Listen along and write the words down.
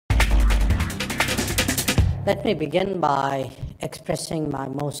Let me begin by expressing my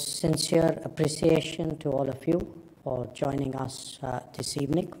most sincere appreciation to all of you for joining us this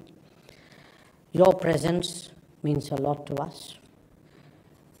evening. Your presence means a lot to us.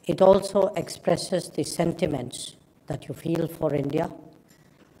 It also expresses the sentiments that you feel for India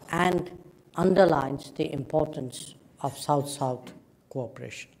and underlines the importance of South-South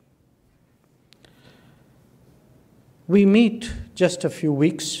cooperation. We meet just a few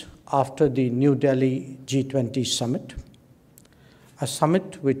weeks after the New Delhi G20 summit, a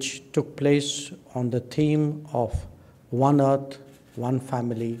summit which took place on the theme of One Earth, One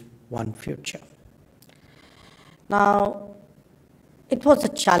Family, One Future. Now, it was a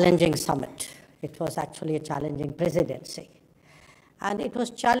challenging summit. It was actually a challenging presidency. And it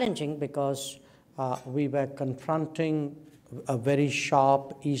was challenging because we were confronting a very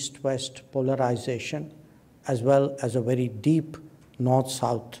sharp East-West polarization, as well as a very deep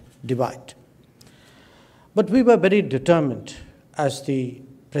North-South divide. But we were very determined as the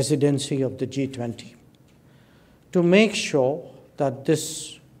presidency of the G20 to make sure that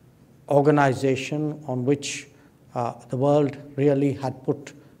this organization on which the world really had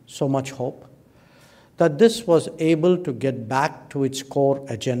put so much hope, that this was able to get back to its core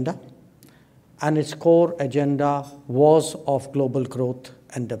agenda, and its core agenda was of global growth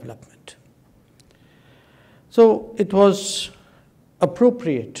and development. So it was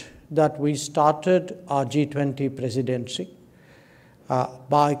appropriate that we started our G20 presidency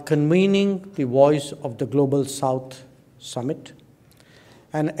by convening the Voice of the Global South Summit,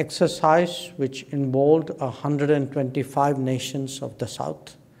 an exercise which involved 125 nations of the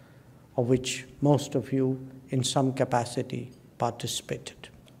South, of which most of you in some capacity participated.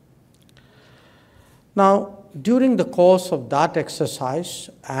 Now, during the course of that exercise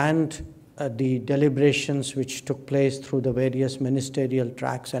and the deliberations which took place through the various ministerial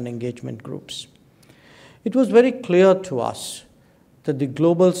tracks and engagement groups, it was very clear to us that the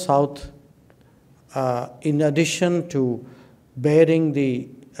Global South, in addition to bearing the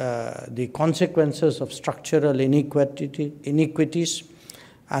consequences of structural inequities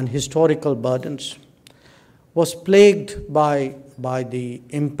and historical burdens, was plagued by the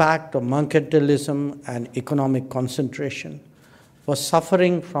impact of mercantilism and economic concentration, was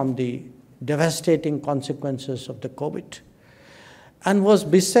suffering from the devastating consequences of the COVID, and was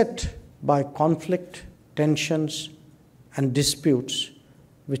beset by conflict, tensions, and disputes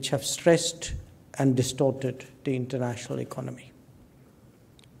which have stressed and distorted the international economy.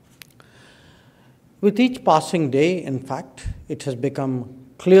 With each passing day, in fact, it has become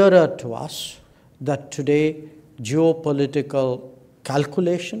clearer to us that today geopolitical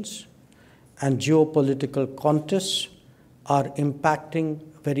calculations and geopolitical contests are impacting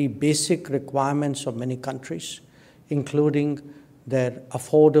very basic requirements of many countries, including their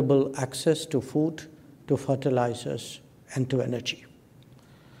affordable access to food, to fertilizers, and to energy.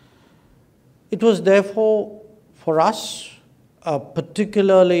 It was therefore for us a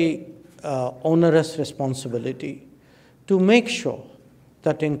particularly onerous responsibility to make sure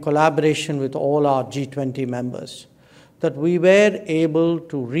that in collaboration with all our G20 members, that we were able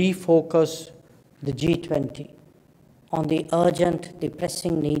to refocus the G20 on the urgent, the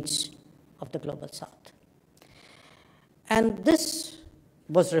pressing needs of the Global South. And this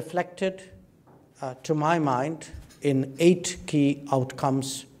was reflected, to my mind, in 8 key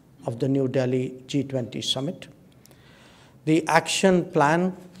outcomes of the New Delhi G20 summit. The action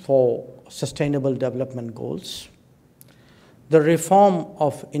plan for sustainable development goals, the reform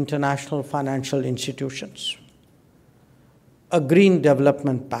of international financial institutions, a green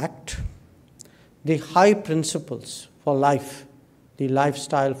development pact, the high principles for life, the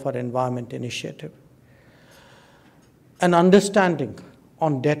Lifestyle for Environment initiative, an understanding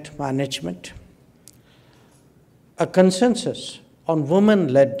on debt management, a consensus on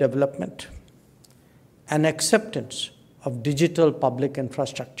women-led development, an acceptance of digital public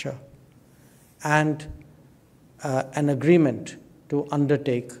infrastructure, and an agreement to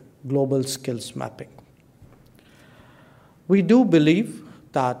undertake global skills mapping. We do believe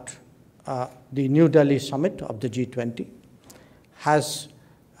that the New Delhi summit of the G20 has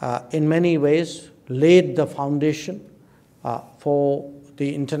in many ways laid the foundation for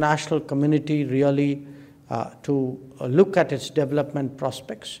the international community really to look at its development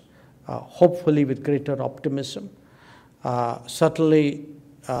prospects, hopefully with greater optimism, certainly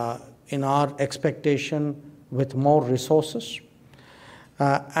in our expectation with more resources,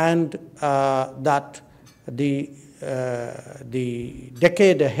 and that the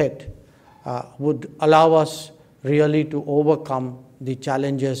decade ahead would allow us really to overcome the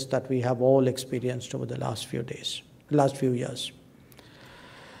challenges that we have all experienced over the last few years.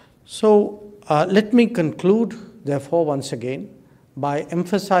 So Let me conclude, therefore, once again, by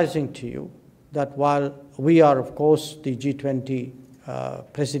emphasizing to you that while we are, of course, the G20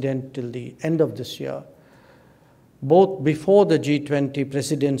 president till the end of this year, both before the G20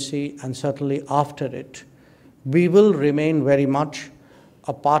 presidency and certainly after it, we will remain very much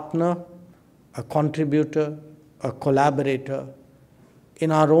a partner, a contributor, a collaborator,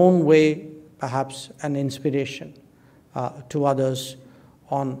 in our own way, perhaps an inspiration to others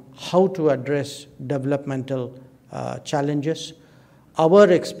on how to address developmental challenges. Our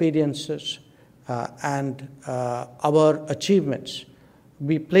experiences and our achievements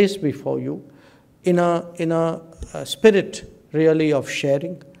we place before you in a spirit really of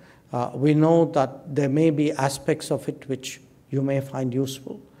sharing. We know that there may be aspects of it which you may find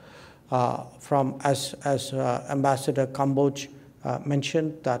useful. As Ambassador Kamboj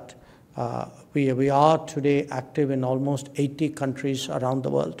mentioned, that we are today active in almost 80 countries around the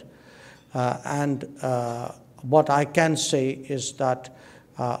world. What I can say is that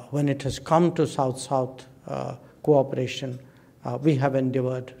when it has come to South-South cooperation, we have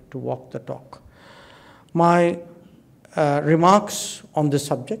endeavored to walk the talk. My remarks on this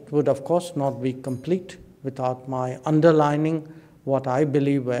subject would, of course, not be complete without my underlining what I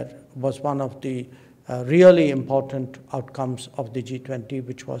believe was one of the really important outcomes of the G20,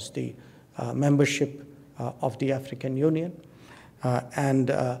 which was the membership of the African Union.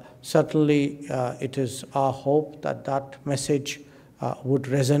 Certainly it is our hope that that message would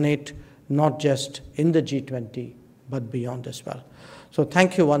resonate not just in the G20, but beyond as well. So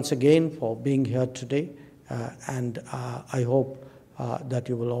thank you once again for being here today, and I hope that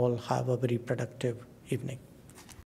you will all have a very productive evening.